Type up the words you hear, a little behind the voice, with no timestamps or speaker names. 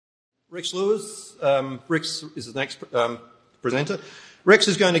Rex Luers. Rex is the next presenter. Rex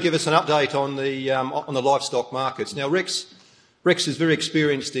is going to give us an update on the livestock markets. Now, Rex is very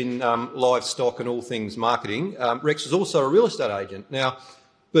experienced in livestock and all things marketing. Rex is also a real estate agent now,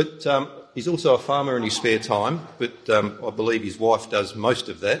 but he's also a farmer in his spare time. But I believe his wife does most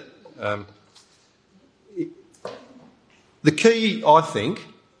of that. The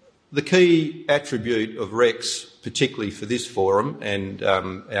key attribute of Rex, particularly for this forum and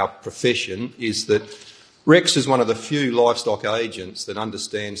our profession, is that Rex is one of the few livestock agents that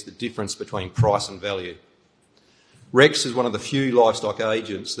understands the difference between price and value. Rex is one of the few livestock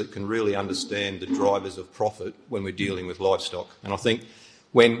agents that can really understand the drivers of profit when we're dealing with livestock. And I think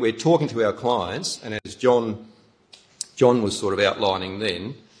when we're talking to our clients, and as John was sort of outlining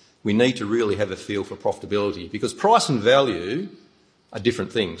then, we need to really have a feel for profitability, because price and value are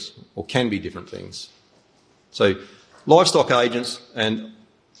different things, or can be different things. So livestock agents, and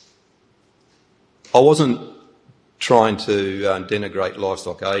I wasn't trying to denigrate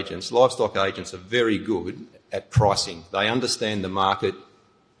livestock agents. Livestock agents are very good at pricing. They understand the market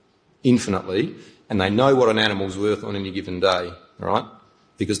infinitely, and they know what an animal's worth on any given day, all right?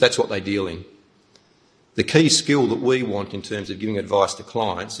 Because that's what they deal in. The key skill that we want in terms of giving advice to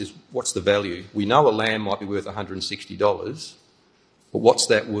clients is, what's the value? We know a lamb might be worth $160, but what's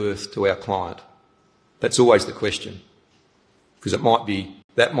that worth to our client? That's always the question, because that might be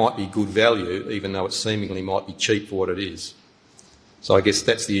good value, even though it seemingly might be cheap for what it is. So I guess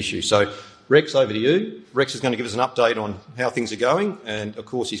that's the issue. So Rex, over to you. Rex is going to give us an update on how things are going, and of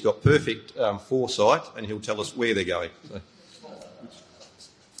course he's got perfect foresight, and he'll tell us where they're going. So,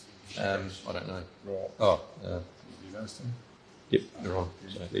 I don't know. Right. Oh. Yep, they're on.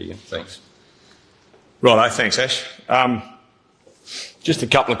 So there you go. Thanks. Righto, thanks, Ash. Just a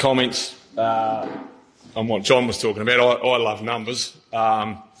couple of comments on what John was talking about. I love numbers,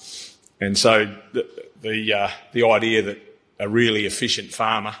 and so the idea that a really efficient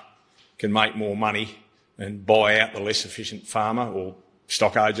farmer can make more money and buy out the less efficient farmer or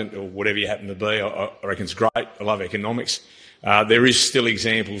stock agent or whatever you happen to be, I reckon it's great. I love economics. There is still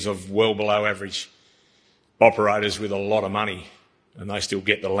examples of well below average operators with a lot of money, and they still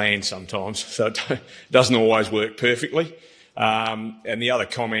get the land sometimes, so it doesn't always work perfectly. And the other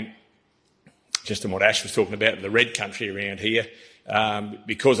comment, just on what Ash was talking about, the red country around here,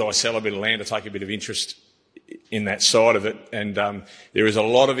 because I sell a bit of land, I take a bit of interest in that side of it, and there is a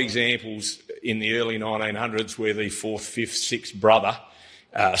lot of examples in the early 1900s where the fourth, fifth, sixth brother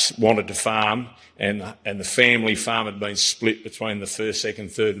wanted to farm, and the family farm had been split between the first,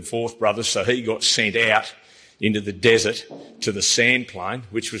 second, third and fourth brothers, so he got sent out into the desert to the sand plain,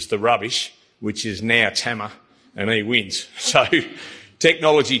 which was the rubbish, which is now Tama, and he wins. So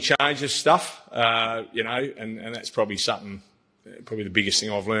technology changes stuff, and that's probably the biggest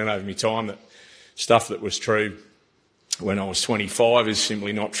thing I've learned over my time, that stuff that was true when I was 25 is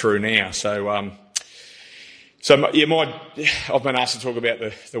simply not true now. So I've been asked to talk about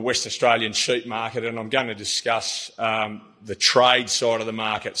the West Australian sheep market, and I'm going to discuss the trade side of the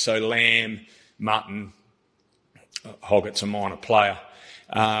market, so lamb, mutton, hog, it's a minor player.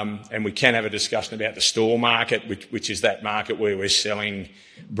 And we can have a discussion about the store market, which is that market where we're selling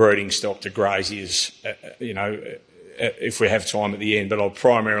breeding stock to graziers, if we have time at the end. But I'll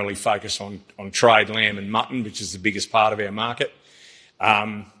primarily focus on trade lamb and mutton, which is the biggest part of our market.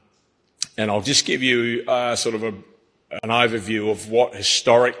 And I'll just give you sort of an overview of what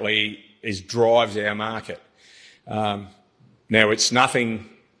historically drives our market. Now, it's nothing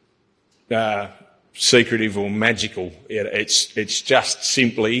secretive or magical. It's just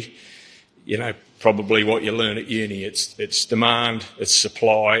simply, probably what you learn at uni. It's demand, it's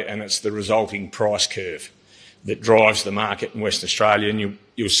supply, and it's the resulting price curve that drives the market in Western Australia. And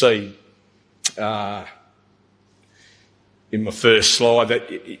you'll see in my first slide that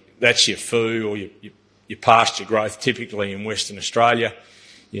that's your food or your pasture growth. Typically in Western Australia,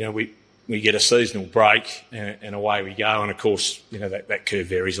 we get a seasonal break and away we go. And of course, that curve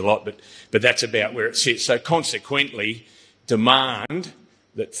varies a lot, but that's about where it sits. So consequently, the demand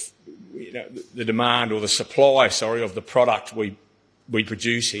or the supply, of the product we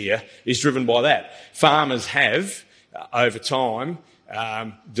produce here is driven by that. Farmers have, over time,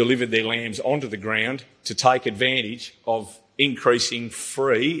 delivered their lambs onto the ground to take advantage of increasing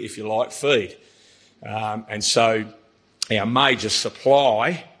free, if you like, feed. And so our major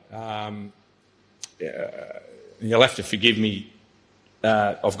supply, you'll have to forgive me,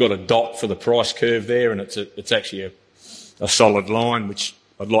 I've got a dot for the price curve there, and it's actually a solid line, which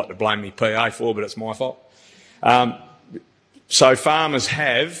I'd like to blame me PA for, but it's my fault. So farmers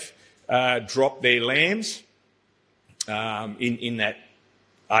have dropped their lambs in that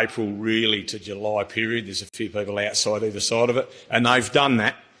April really to July period. There's a few people outside either side of it, and they've done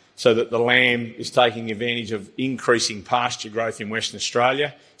that so that the lamb is taking advantage of increasing pasture growth in Western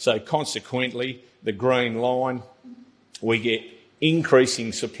Australia. So consequently, the green line, we get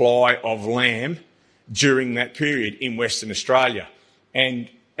increasing supply of lamb during that period in Western Australia. And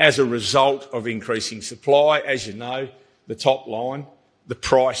as a result of increasing supply, as you know, the top line, the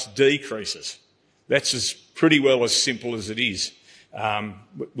price decreases. That's pretty well as simple as it is.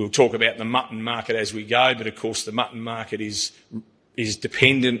 We'll talk about the mutton market as we go, but of course the mutton market is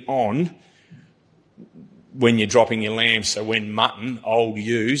dependent on when you're dropping your lambs. So when mutton, old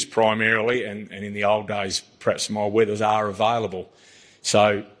ewes primarily, and in the old days perhaps mild wethers are available.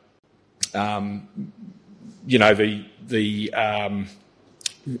 So,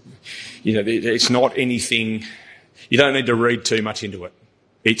 it's not anything, you don't need to read too much into it.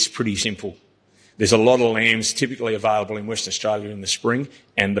 It's pretty simple. There's a lot of lambs typically available in Western Australia in the spring,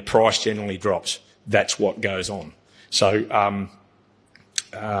 and the price generally drops. That's what goes on. So I'm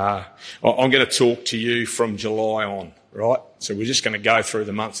going to talk to you from July on, right? So we're just going to go through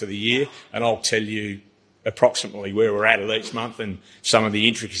the months of the year, and I'll tell you approximately where we're at each month and some of the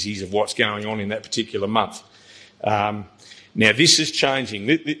intricacies of what's going on in that particular month. Now, this is changing.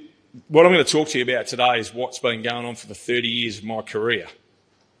 What I'm going to talk to you about today is what's been going on for the 30 years of my career.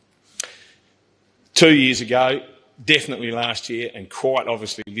 2 years ago, definitely last year, and quite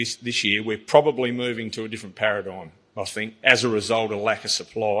obviously this year, we're probably moving to a different paradigm, I think, as a result of lack of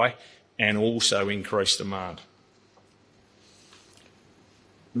supply and also increased demand.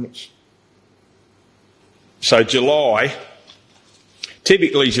 So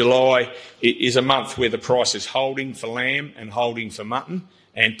typically July is a month where the price is holding for lamb and holding for mutton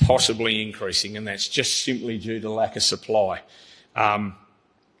and possibly increasing, and that's just simply due to lack of supply.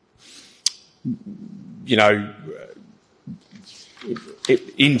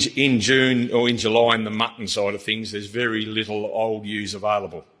 In June or in July in the mutton side of things, there's very little old ewes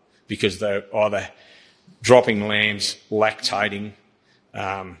available because they're either dropping lambs, lactating,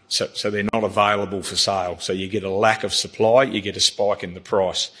 so they're not available for sale. So you get a lack of supply, you get a spike in the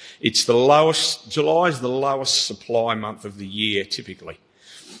price. It's the lowest, July is the lowest supply month of the year typically.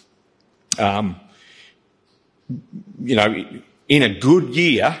 In a good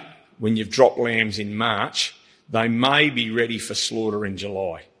year, when you've dropped lambs in March, they may be ready for slaughter in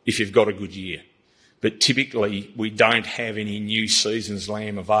July if you've got a good year. But typically, we don't have any new season's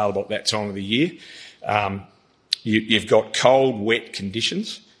lamb available at that time of the year. You've got cold, wet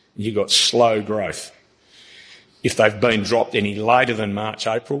conditions, and you've got slow growth. If they've been dropped any later than March,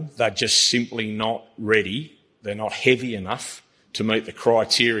 April, they're just simply not ready. They're not heavy enough to meet the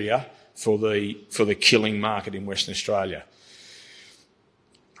criteria for the killing market in Western Australia.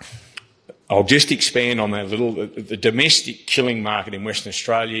 I'll just expand on that a little. The domestic killing market in Western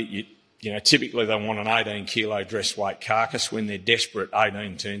Australia, typically they want an 18 kilo dress weight carcass. When they're desperate,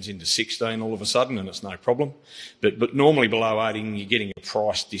 18 turns into 16 all of a sudden, and it's no problem. But normally below 18, you're getting a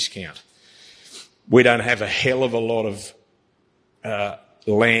price discount. We don't have a hell of a lot of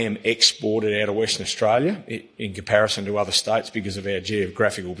lamb exported out of Western Australia in comparison to other states because of our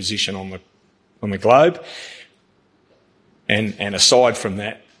geographical position on the globe. And aside from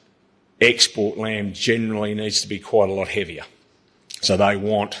that, export lamb generally needs to be quite a lot heavier. So they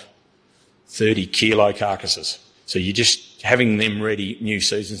want 30 kilo carcasses. So you're just having them ready new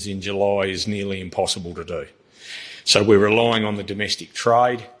seasons in July is nearly impossible to do. So we're relying on the domestic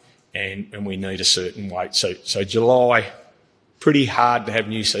trade and we need a certain weight. So July, pretty hard to have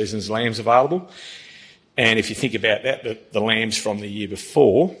new seasons lambs available. And if you think about that, the lambs from the year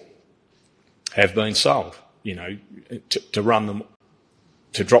before have been sold, to run them,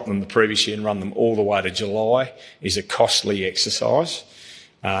 to drop them the previous year and run them all the way to July is a costly exercise,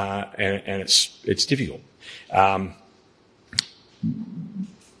 and it's difficult. The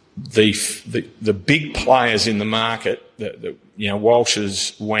big players in the market,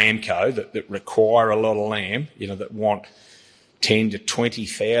 Walsh's Wamco, that require a lot of lamb, that want 10 to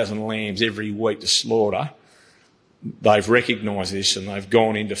 20,000 lambs every week to slaughter, they've recognised this and they've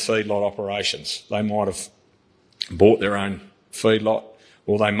gone into feedlot operations. They might have bought their own feedlot,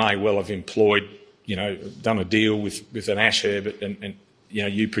 or they may well have employed, done a deal with an ash herb and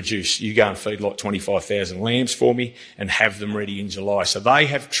you go and feedlot 25,000 lambs for me and have them ready in July. So they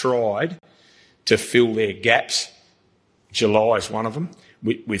have tried to fill their gaps. July is one of them,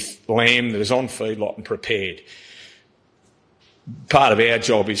 with lamb that is on feedlot and prepared. Part of our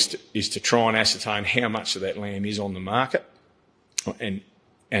job is to try and ascertain how much of that lamb is on the market and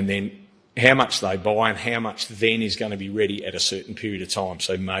then how much they buy and how much then is going to be ready at a certain period of time,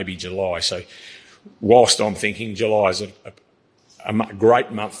 so maybe July. So whilst I'm thinking July is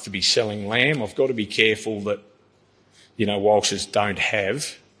great month to be selling lamb. I've got to be careful that, Walshers don't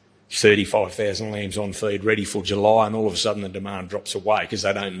have 35,000 lambs on feed ready for July and all of a sudden the demand drops away because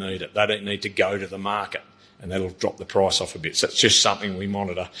they don't need it. They don't need to go to the market, and that'll drop the price off a bit. So it's just something we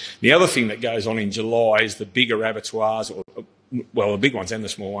monitor. The other thing that goes on in July is the bigger abattoirs, the big ones and the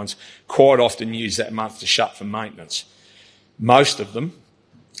small ones, quite often use that month to shut for maintenance. Most of them,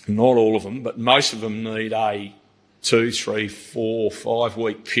 not all of them, but most of them need a 2, 3, 4, 5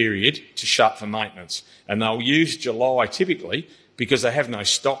 week period to shut for maintenance. And they'll use July typically because they have no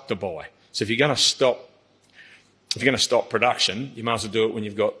stock to buy. So if you're going to stop production, you might as well do it when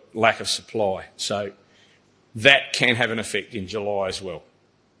you've got lack of supply. So that can have an effect in July as well.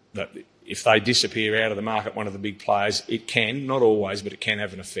 That if they disappear out of the market, one of the big players, it can, not always, but it can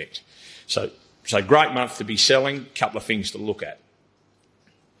have an effect. So great month to be selling, couple of things to look at.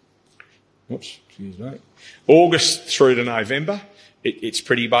 Excuse me. August through to November, it's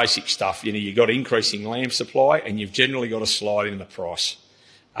pretty basic stuff. You've got increasing lamb supply and you've generally got a slide in the price.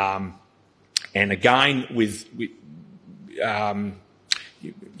 And again,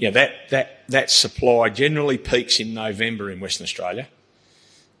 that supply generally peaks in November in Western Australia.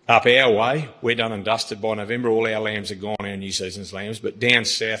 Up our way, we're done and dusted by November. All our lambs are gone, our New Season's lambs. But down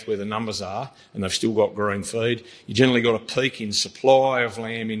south where the numbers are, and they've still got green feed, you generally got a peak in supply of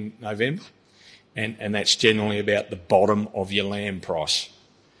lamb in November. And that's generally about the bottom of your lamb price,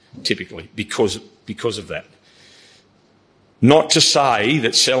 typically, because of that. Not to say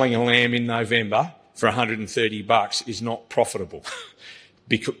that selling a lamb in November for $130 is not profitable,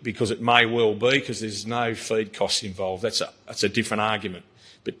 because it may well be, because there's no feed costs involved. That's a different argument.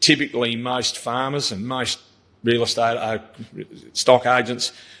 But typically most farmers and most real estate stock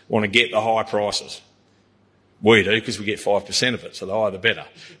agents want to get the high prices. We do, because we get 5% of it, so the higher the better.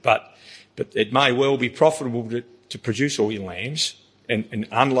 But it may well be profitable to produce all your lambs and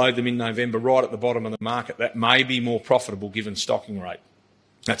unload them in November right at the bottom of the market. That may be more profitable given stocking rate.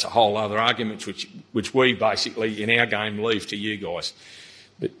 That's a whole other argument which we basically in our game leave to you guys.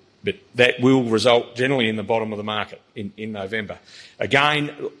 But that will result generally in the bottom of the market in November.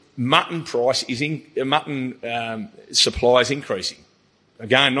 Again, mutton supply is increasing.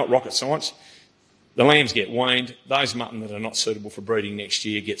 Again, not rocket science. The lambs get weaned. Those mutton that are not suitable for breeding next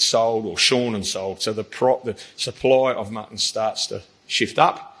year get sold or shorn and sold. So the supply of mutton starts to shift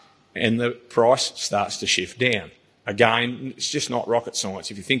up and the price starts to shift down. Again, it's just not rocket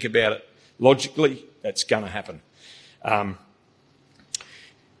science. If you think about it logically, that's going to happen.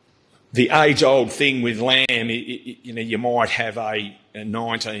 The age-old thing with lamb, you might have a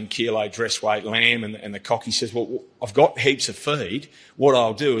 19 kilo dress weight lamb and the cocky says, well, I've got heaps of feed. What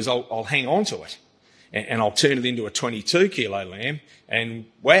I'll do is I'll hang on to it and I'll turn it into a 22 kilo lamb and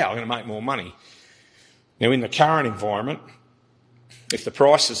wow, I'm going to make more money. Now in the current environment, if the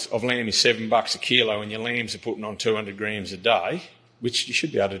price of lamb is $7 a kilo and your lambs are putting on 200 grams a day, which you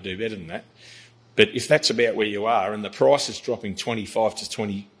should be able to do better than that, but if that's about where you are and the price is dropping 20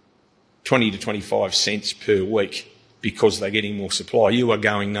 to 25 cents per week because they're getting more supply, you are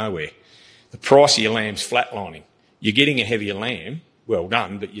going nowhere. The price of your lamb's flatlining. You're getting a heavier lamb, well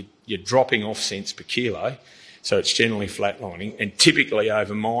done, but you're dropping off cents per kilo, so it's generally flatlining. And typically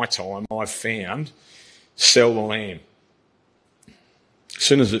over my time, I've found sell the lamb. As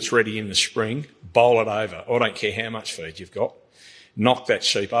soon as it's ready in the spring, bowl it over. I don't care how much feed you've got. Knock that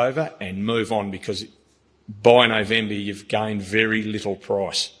sheep over and move on, because by November you've gained very little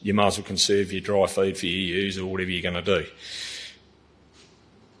price. You might as well conserve your dry feed for your ewes or whatever you're going to do.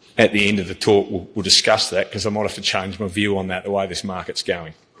 At the end of the talk we'll discuss that, because I might have to change my view on that, the way this market's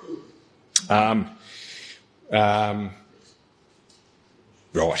going. Right,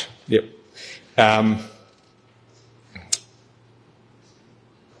 yep.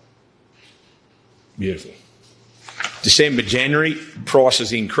 Beautiful. December, January,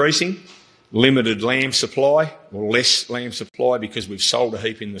 prices increasing. Limited lamb supply, or less lamb supply, because we've sold a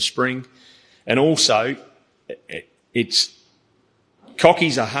heap in the spring. And also,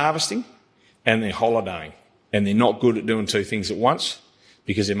 cockies are harvesting and they're holidaying, and they're not good at doing two things at once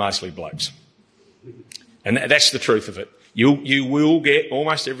because they're mostly blokes. And that's the truth of it. You will get,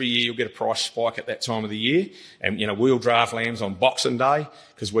 almost every year, you'll get a price spike at that time of the year. And, we'll draft lambs on Boxing Day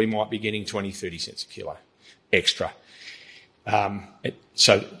because we might be getting 20, 30 cents a kilo extra.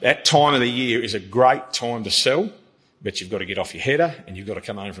 So that time of the year is a great time to sell, but you've got to get off your header and you've got to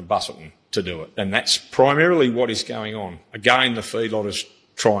come home from Busselton to do it. And that's primarily what is going on. Again, the feedlotters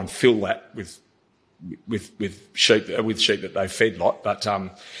try and fill that with sheep that they've fed lot, but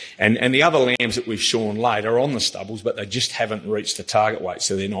and the other lambs that we've shorn late are on the stubbles, but they just haven't reached the target weight,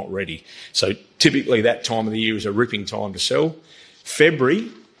 so they're not ready. So typically that time of the year is a ripping time to sell.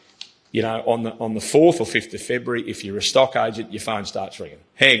 February, you know, on the 4th or 5th of February, if you're a stock agent, your phone starts ringing.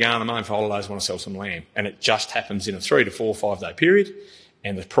 How you going? I'm home for holidays, want to sell some lamb. And it just happens in a 3 to 4 or 5 day period,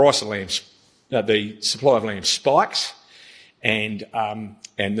 and the price of lambs, the supply of lamb spikes, and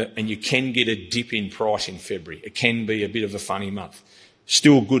you can get a dip in price in February. It can be a bit of a funny month.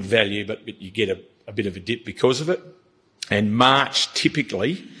 Still good value, but you get a bit of a dip because of it. And March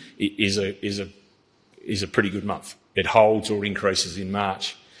typically is a pretty good month. It holds or increases in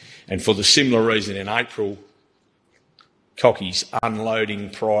March. And for the similar reason in April, cockies unloading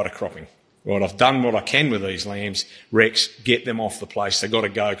prior to cropping. Right, I've done what I can with these lambs. Rex, get them off the place. They've got to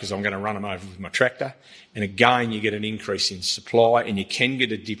go because I'm going to run them over with my tractor. And again, you get an increase in supply and you can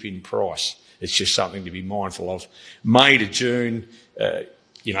get a dip in price. It's just something to be mindful of. May to June,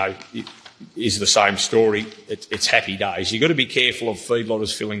 you know, is the same story. It's happy days. You've got to be careful of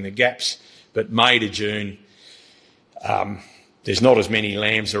feedlotters filling the gaps. But May to June, there's not as many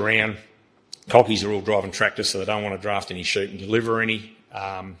lambs around. Cockies are all driving tractors, so they don't want to draft any sheep and deliver any.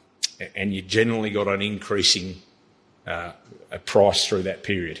 And you generally got an increasing price through that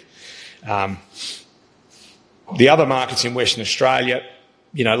period. The other markets in Western Australia,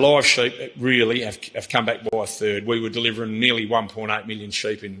 you know, live sheep really have come back by a third. We were delivering nearly 1.8 million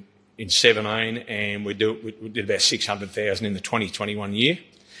sheep in 17, and we did about 600,000 in the 2021 year.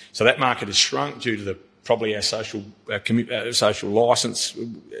 So that market has shrunk due to probably our social licence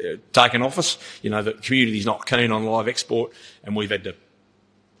taking office. You know, the community's not keen on live export, and we've had to.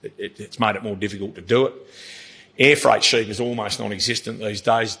 It's made it more difficult to do it. Air freight sheep is almost non-existent these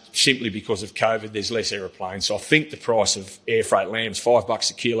days simply because of COVID. There's less aeroplanes. So I think the price of air freight lambs, $5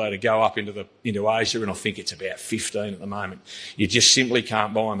 a kilo to go up into Asia, and I think it's about 15 at the moment. You just simply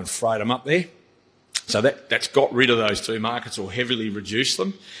can't buy them and freight them up there. So that's got rid of those two markets or heavily reduced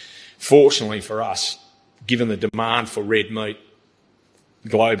them. Fortunately for us, given the demand for red meat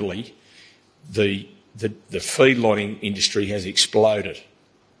globally, the feedlotting industry has exploded.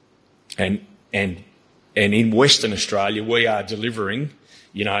 And in Western Australia, we are delivering,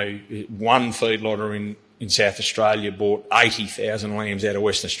 you know, one feedlotter in South Australia bought 80,000 lambs out of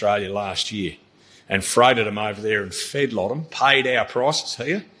Western Australia last year and freighted them over there and feedlot them, paid our prices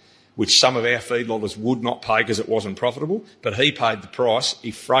here, which some of our feedlotters would not pay because it wasn't profitable, but he paid the price,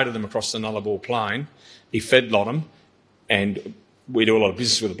 he freighted them across the Nullarbor Plain, he feedlot them, and we do a lot of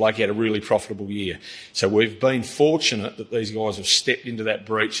business with the bloke. He had a really profitable year. So we've been fortunate that these guys have stepped into that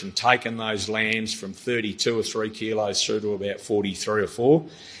breach and taken those lambs from 32 or 3 kilos through to about 43 or 4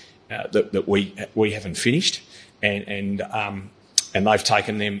 that we haven't finished, and they've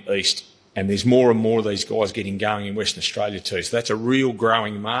taken them east. And there's more and more of these guys getting going in Western Australia too. So that's a real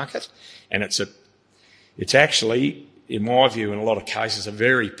growing market, and it's actually, in my view, in a lot of cases, a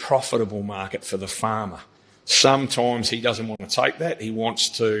very profitable market for the farmer. Sometimes he doesn't want to take that. He wants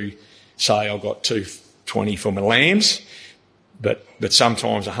to say, I've got $220 for my lambs, but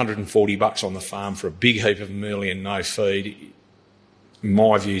sometimes $140 on the farm for a big heap of mealie and no feed, in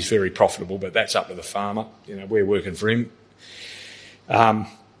my view, is very profitable, but that's up to the farmer. You know, we're working for him. I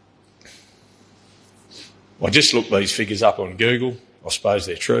just looked these figures up on Google. I suppose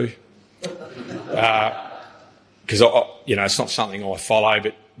they're true. Because, you know, it's not something I follow,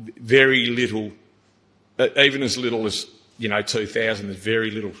 but very little. Even as little as, you know, 2000, there's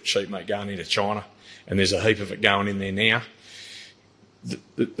very little sheep meat going into China, and there's a heap of it going in there now.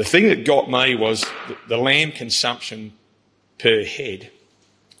 The thing that got me was the lamb consumption per head,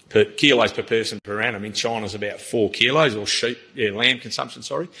 kilos per person per annum in China is about 4 kilos, or lamb consumption,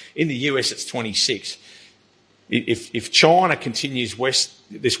 sorry. In the US, it's 26. If China continues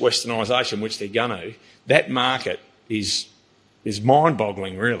this westernisation, which they're going to, that market is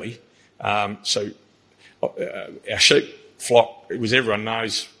mind-boggling, really. So our sheep flock, as everyone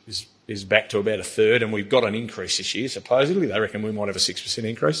knows, is back to about a third, and we've got an increase this year, supposedly. They reckon we might have a 6%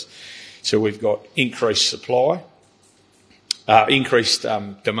 increase. So we've got increased supply, increased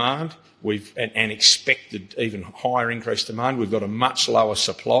demand, and expected even higher increased demand. We've got a much lower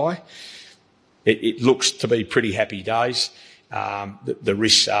supply. It looks to be pretty happy days. The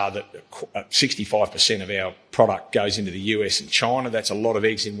risks are that 65% of our product goes into the US and China. That's a lot of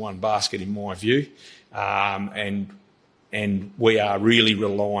eggs in one basket, in my view. And we are really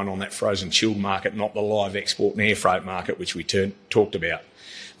relying on that frozen chilled market, not the live export and air freight market, which we talked about.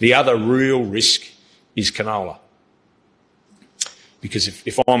 The other real risk is canola. Because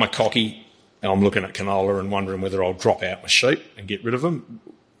if I'm a cocky, I'm looking at canola and wondering whether I'll drop out my sheep and get rid of them,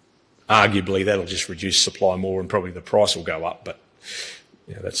 arguably that'll just reduce supply more and probably the price will go up. But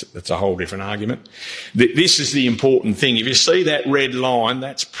yeah, that's a whole different argument. This is the important thing. If you see that red line,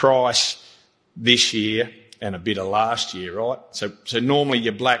 that's price this year and a bit of last year, right? So normally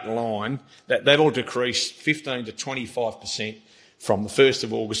your black line, that'll decrease 15 to 25% from the 1st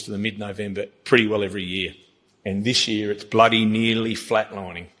of August to the mid-November pretty well every year. And this year it's bloody nearly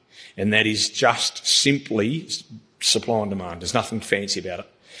flatlining. And that is just simply supply and demand. There's nothing fancy about it.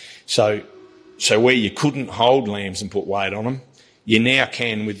 So where you couldn't hold lambs and put weight on them, you now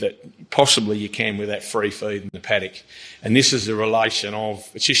can with that, possibly you can with that free feed in the paddock. And this is a relation of,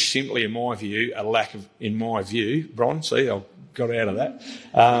 it's just simply, in my view, a lack of, in my view, Bron, see, I got out of that,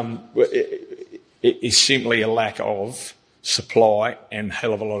 it is simply a lack of supply and a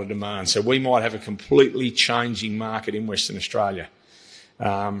hell of a lot of demand. So we might have a completely changing market in Western Australia.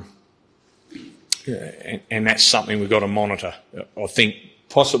 And that's something we've got to monitor. I think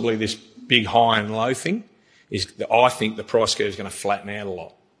possibly this big high and low thing is that I think the price curve is going to flatten out a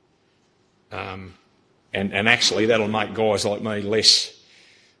lot. And actually that'll make guys like me less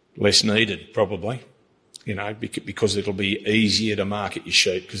needed probably, you know, because it'll be easier to market your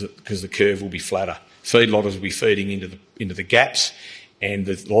sheep because the curve will be flatter. Feedlotters will be feeding into the gaps, and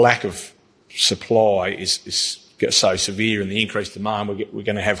the lack of supply is so severe, and the increased demand, we're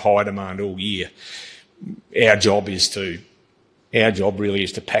going to have high demand all year. Our job really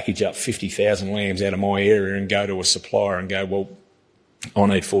is to package up 50,000 lambs out of my area and go to a supplier and go, well, I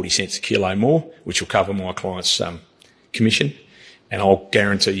need 40 cents a kilo more, which will cover my client's commission, and I'll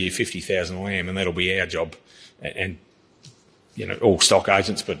guarantee you 50,000 lamb, and that'll be our job. And you know, all stock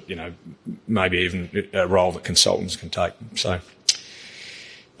agents, but you know, maybe even a role that consultants can take. So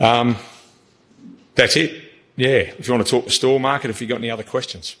that's it. Yeah. If you want to talk the store market, if you've got any other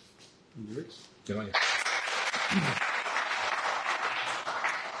questions. Good on you.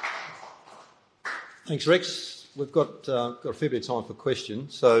 Thanks, Rex. We've got a fair bit of time for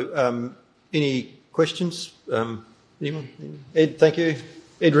questions. So, any questions? Anyone? Ed, thank you.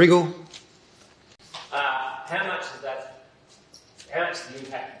 Ed Riggle. How much does the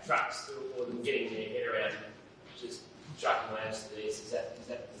impact of trucks or them getting their head around just trucking lambs to the east? Is that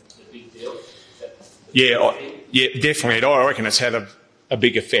the big deal? Yeah, definitely. I reckon it's had a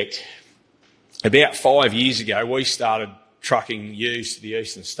big effect. About 5 years ago, we started trucking ewes to the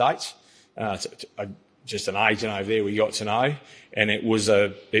eastern states. Just an agent over there we got to know, and it was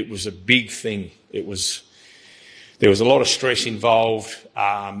a big thing. There was a lot of stress involved.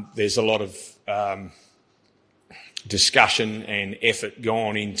 There's a lot of discussion and effort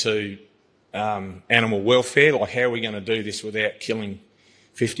gone into animal welfare, like how are we going to do this without killing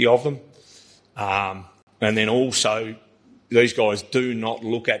 50 of them? And then also, these guys do not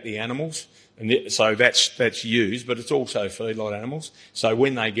look at the animals, and so that's used, but it's also feedlot animals. So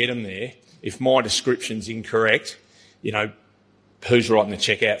when they get them there, if my description's incorrect, you know, who's writing the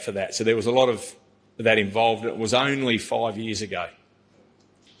check out for that? So there was a lot of that involved. It was only 5 years ago.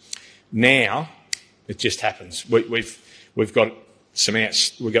 Now, it just happens. We've got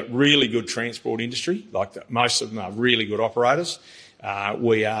we've got really good transport industry, like most of them are really good operators.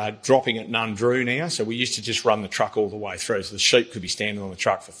 We are dropping at Nundroo now, so we used to just run the truck all the way through, so the sheep could be standing on the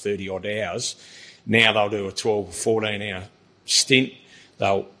truck for 30 odd hours. Now they'll do a 12 or 14 hour stint.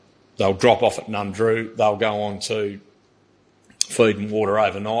 They'll drop off at Nundroo. They'll go on to feed and water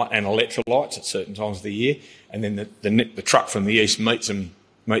overnight and electrolytes at certain times of the year, and then the truck from the east meets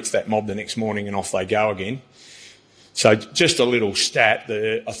that mob the next morning, and off they go again. So just a little stat,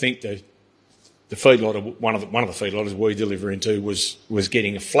 I think the feedlotter, one of the feedlotters we deliver into was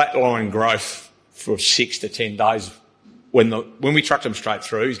getting a flatline growth for 6 to 10 days. When we trucked him straight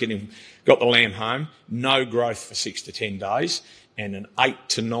through, he's got the lamb home, no growth for 6 to 10 days, and an 8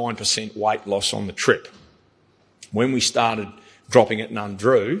 to 9% weight loss on the trip. When we started dropping at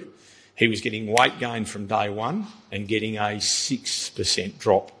Nundroo, he was getting weight gain from day one and getting a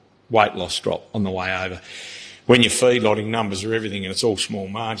 6% weight loss drop on the way over. When you're feedlotting, numbers are everything, and it's all small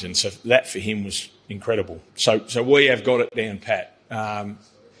margins. So that for him was incredible. So we have got it down pat.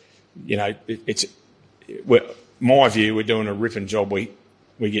 You know, my view, we're doing a ripping job. We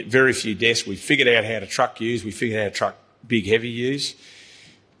get very few deaths. We figured out how to truck ewes. We figured out how to truck big, heavy ewes.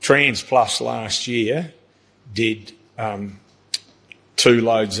 Trans Plus last year did 2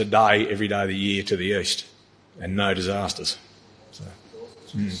 loads a day every day of the year to the east, and no disasters. So,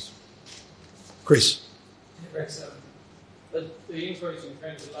 Chris. Rex, the increase in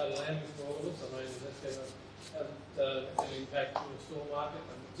transloaded lambing for all of us, I mean, that's going to have an impact on the store market,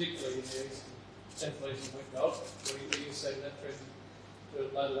 and particularly in the east, central east and West Gulf. Are you seeing that trend to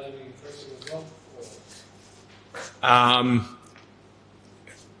loaded lambing increasing as well?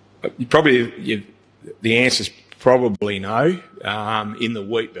 The answer's probably no in the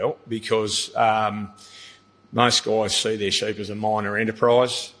wheat belt, because most guys see their sheep as a minor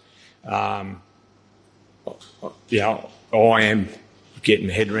enterprise. I am getting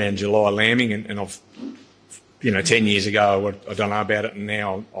my head around July lambing, and I've, 10 years ago I don't know about it, and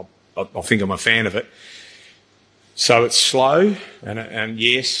now I think I'm a fan of it. So it's slow, and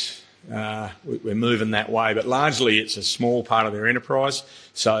yes, we're moving that way, but largely it's a small part of their enterprise.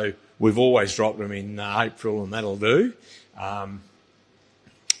 So we've always dropped them in April, and that'll do. And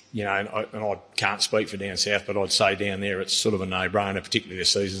I can't speak for down south, but I'd say down there it's sort of a no-brainer, particularly the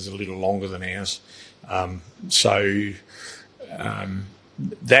season's a little longer than ours.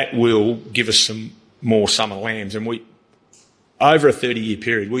 That will give us some more summer lambs. And over a 30-year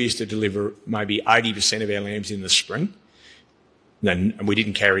period, we used to deliver maybe 80% of our lambs in the spring, and we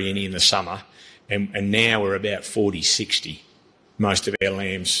didn't carry any in the summer. And now we're about 40-60. Most of our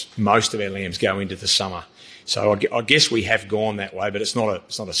lambs go into the summer. So I guess we have gone that way, but it's not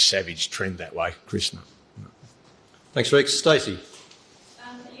a savage trend that way, Chris. No. Thanks, Rex. Stacey.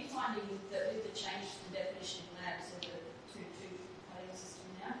 Are you finding that with the change to the definition of lambs, so the 2-2 cutting system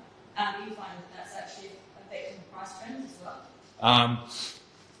now, are you finding that that's actually affecting price trends as well?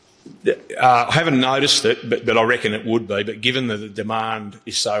 I haven't noticed it, but I reckon it would be. But given that the demand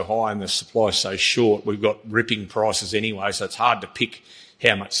is so high and the supply is so short, we've got ripping prices anyway, so it's hard to pick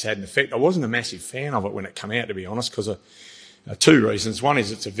how much it's had an effect. I wasn't a massive fan of it when it came out, to be honest, because of two reasons. One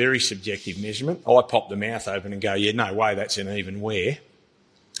is it's a very subjective measurement. I pop the mouth open and go, yeah, no way, that's an even wear.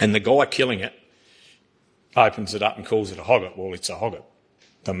 And the guy killing it opens it up and calls it a hogget. Well, it's a hogget.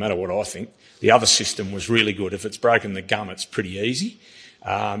 Doesn't matter what I think. The other system was really good. If it's broken the gum, it's pretty easy.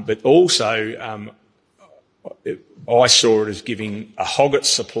 But also, I saw it as giving a hogget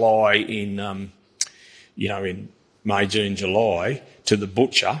supply in May, June, July to the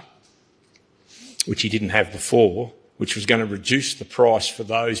butcher, which he didn't have before, which was going to reduce the price for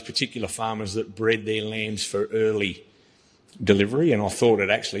those particular farmers that bred their lambs for early delivery. And I thought it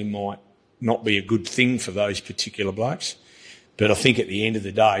actually might not be a good thing for those particular blokes. But I think at the end of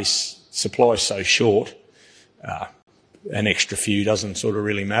the day, supply is so short, an extra few doesn't sort of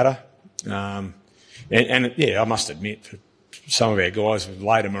really matter. I must admit, for some of our guys with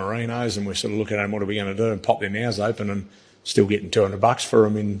later merinos, and we're sort of looking at them, what are we going to do, and pop their mouths open, and still getting $200 for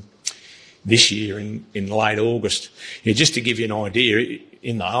them this year in late August. Yeah, just to give you an idea,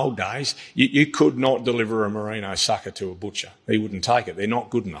 in the old days, you could not deliver a merino sucker to a butcher. He wouldn't take it. They're not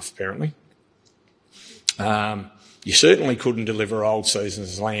good enough, apparently. You certainly couldn't deliver old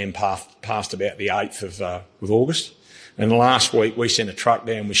season's lamb past about the 8th of August. And last week we sent a truck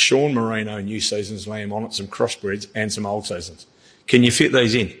down with Sean Merino new season's lamb on it, some crossbreds and some old seasons. Can you fit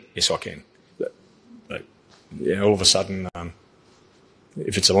these in? Yes, I can. All of a sudden,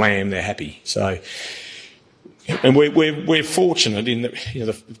 if it's a lamb, they're happy. So, and we're fortunate in that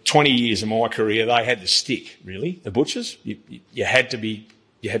the 20 years of my career, they had the stick, really, the butchers. You had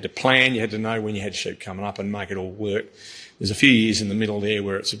to plan, you had to know when you had sheep coming up and make it all work. There's a few years in the middle there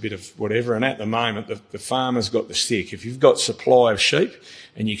where it's a bit of whatever, and at the moment the farmer's got the stick. If you've got supply of sheep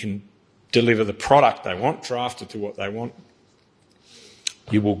and you can deliver the product they want, draft it to what they want,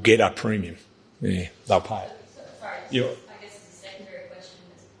 you will get a premium. Yeah, they'll pay it. Sorry, I guess it's a secondary question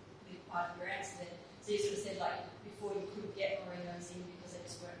that's a big part of your answer there. So you sort of said, before you could get merinos in because they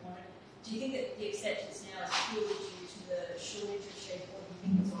just weren't wanted. Do you think that the acceptance now is purely due to the shortage of sheep, or do you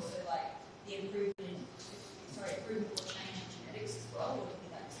think it's also the improvement or change in genetics as well? Or do you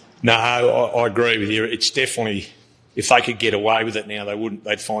think that's No, I agree with you. It's definitely, if they could get away with it now,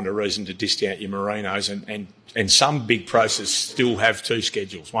 they'd find a reason to discount your merinos, and some big processors still have two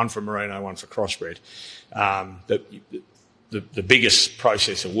schedules, one for merino, one for crossbred. The biggest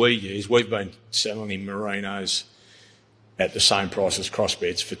processor we use, we've been selling in merinos at the same price as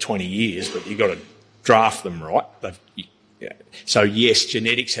crossbreds for 20 years, but you've got to draft them right. So yes,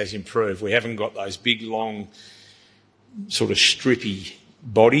 genetics has improved. We haven't got those big, long, sort of strippy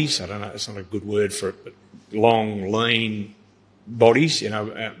bodies. I don't know, it's not a good word for it, but long, lean bodies,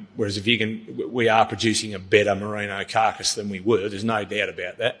 whereas we are producing a better merino carcass than we were. There's no doubt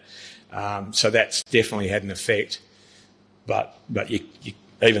about that. So that's definitely had an effect. But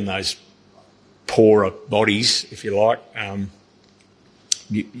even those poorer bodies, if you like,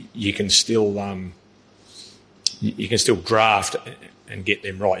 you can still draft and get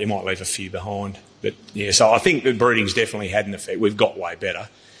them right. You might leave a few behind, but yeah. So I think the breeding's definitely had an effect. We've got way better.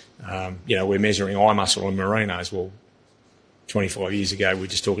 We're measuring eye muscle in merinos. Well, 25 years ago, we were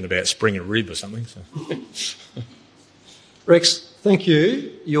just talking about spring and rib or something. So. Rex, thank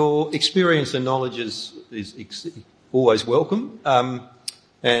you. Your experience and knowledge is always welcome.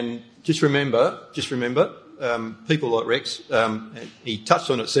 And just remember, people like Rex, he touched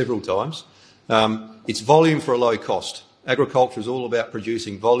on it several times, it's volume for a low cost. Agriculture is all about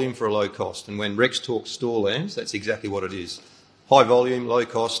producing volume for a low cost, and when Rex talks store lands, that's exactly what it is. High volume, low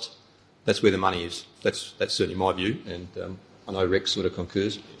cost, that's where the money is. That's certainly my view, and I know Rex sort of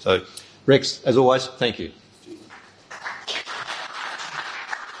concurs. So, Rex, as always, thank you.